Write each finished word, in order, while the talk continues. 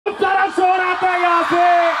जाता है यहाँ से।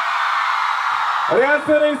 अरे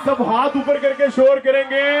ऐसे नहीं, सब हाथ ऊपर करके शोर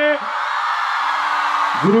करेंगे,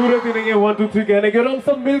 जरूरत ही नहीं है 1 2 3 कहने की। और हम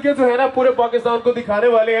सब मिलके जो है ना पूरे पाकिस्तान को दिखाने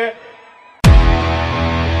वाले हैं।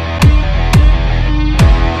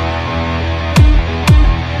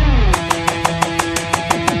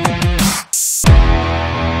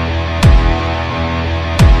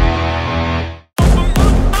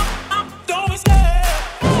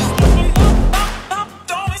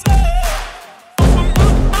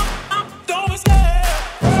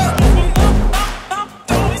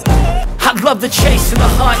 Love the chase and the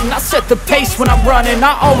hunt, and I set the pace when I'm running. I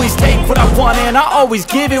always take what I want and I always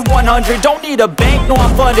give it 100. Don't need a bank, no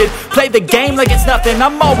I'm funded. Play the game like it's nothing.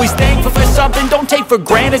 I'm always thankful for something. Don't take for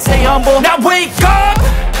granted, stay humble. Now wake up,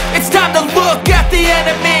 it's time to look at the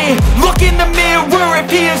enemy. Look in the mirror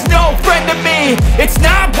if he is no friend to me. It's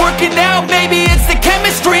not working out, maybe it's the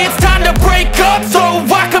chemistry. It's time to break up so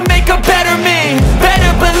I can make a better me.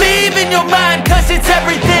 Better believe in your mind, cause it's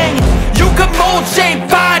everything. You can mold, shape,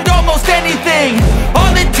 find almost anything.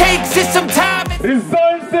 All it takes is some time.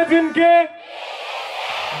 Result से जिनके,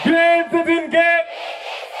 grade से जिनके,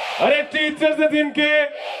 अरे teacher से जिनके,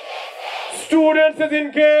 student से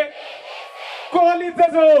जिनके, college से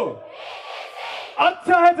जो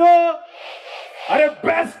अच्छा है, जो अरे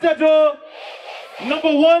बेस्ट है, जो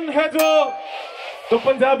नंबर 1 है, जो तो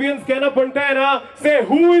पंजाबियंस कहना बनता है ना, से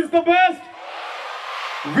who is the best?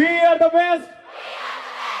 We are the best.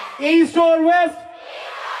 East or West?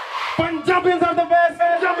 Punjabians are the best.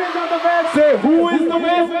 Punjabians are the best. Say who is the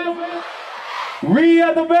best? We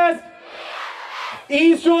are the best.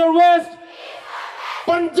 East or West?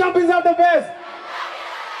 Punjabians are the best.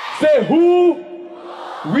 Say who?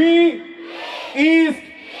 We, East,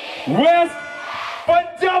 West.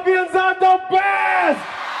 Punjabians are the best.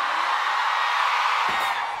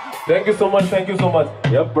 Thank you so much. Thank you so much.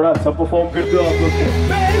 यार बड़ा अच्छा perform करते हो आप लोग.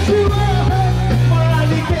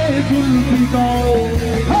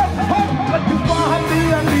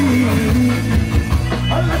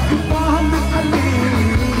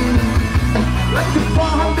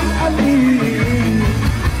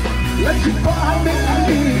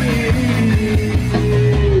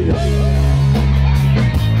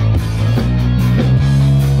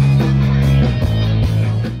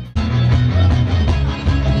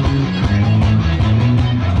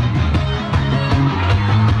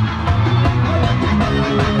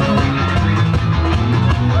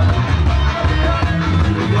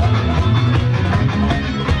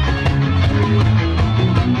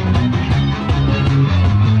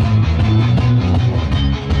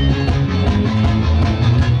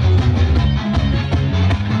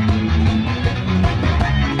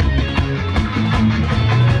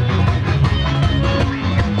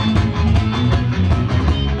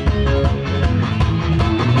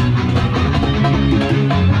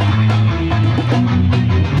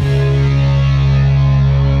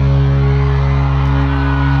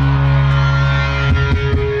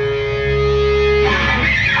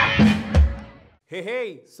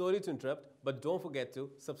 Sorry to interrupt, but don't forget to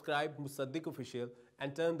subscribe Musaddiq Official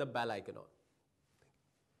and turn the bell icon on.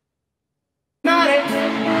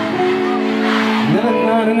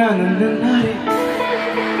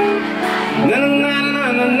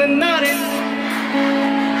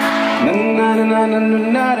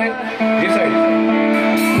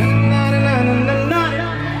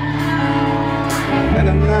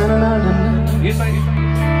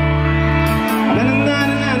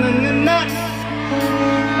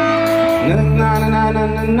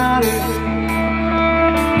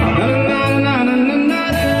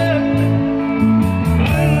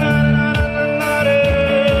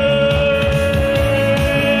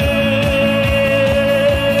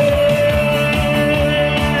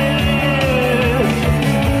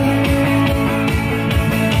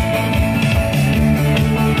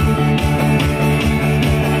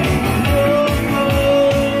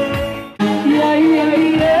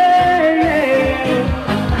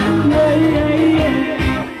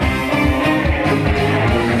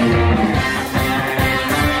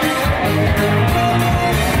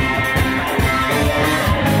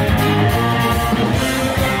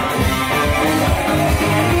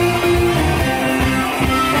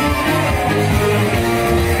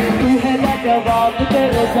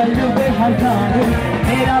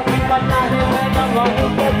 मेरा भी पता है मैं नवाज़ों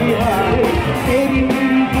का बिहार, तेरी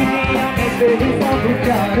मेरी दुनिया में तेरे सब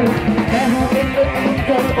चार, मैं हूँ एक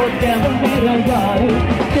पुंचल और क्या हूँ मेरा यार,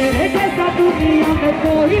 तेरे जैसा दुनिया में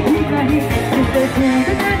कोई भी नहीं, जिसे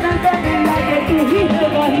ढूंढने नजर लगे तू ही है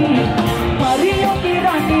वही, परियों की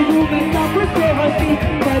रानी हूँ मैं सबसे हंसी,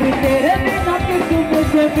 पर तेरे बिना किसी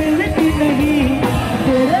मुझे मिलती नहीं,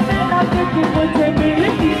 तेरे बिना किसी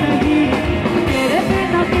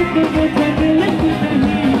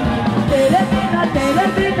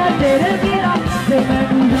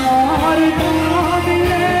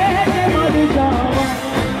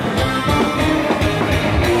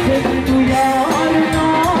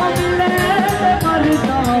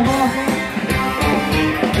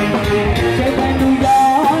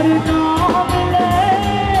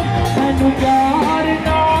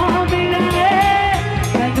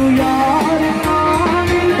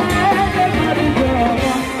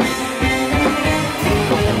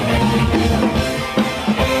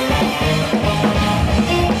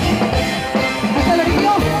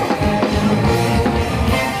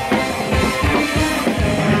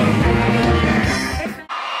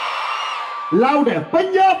लाउड है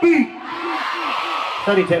पंजाबी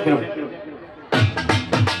सॉरी चेक करो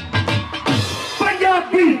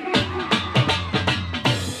पंजाबी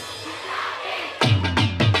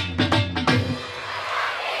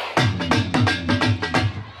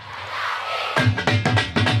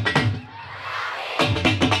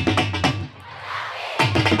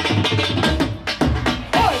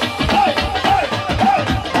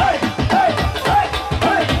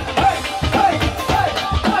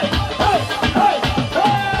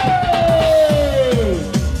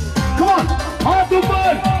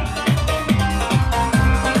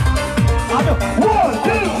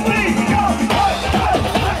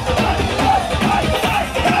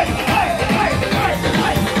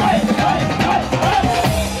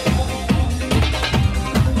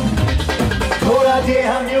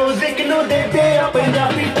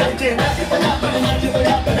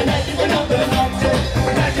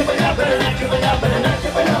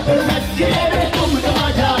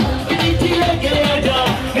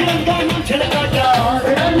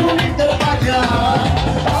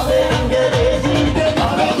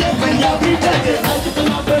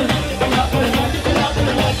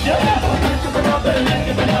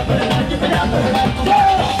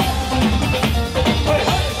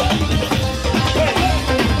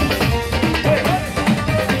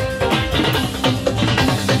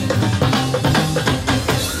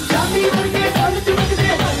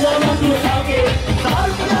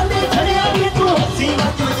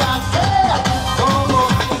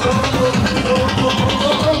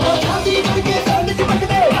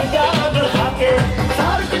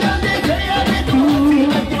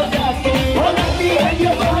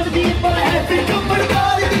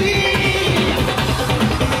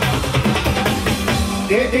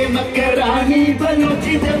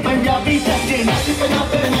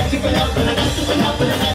पंजाबी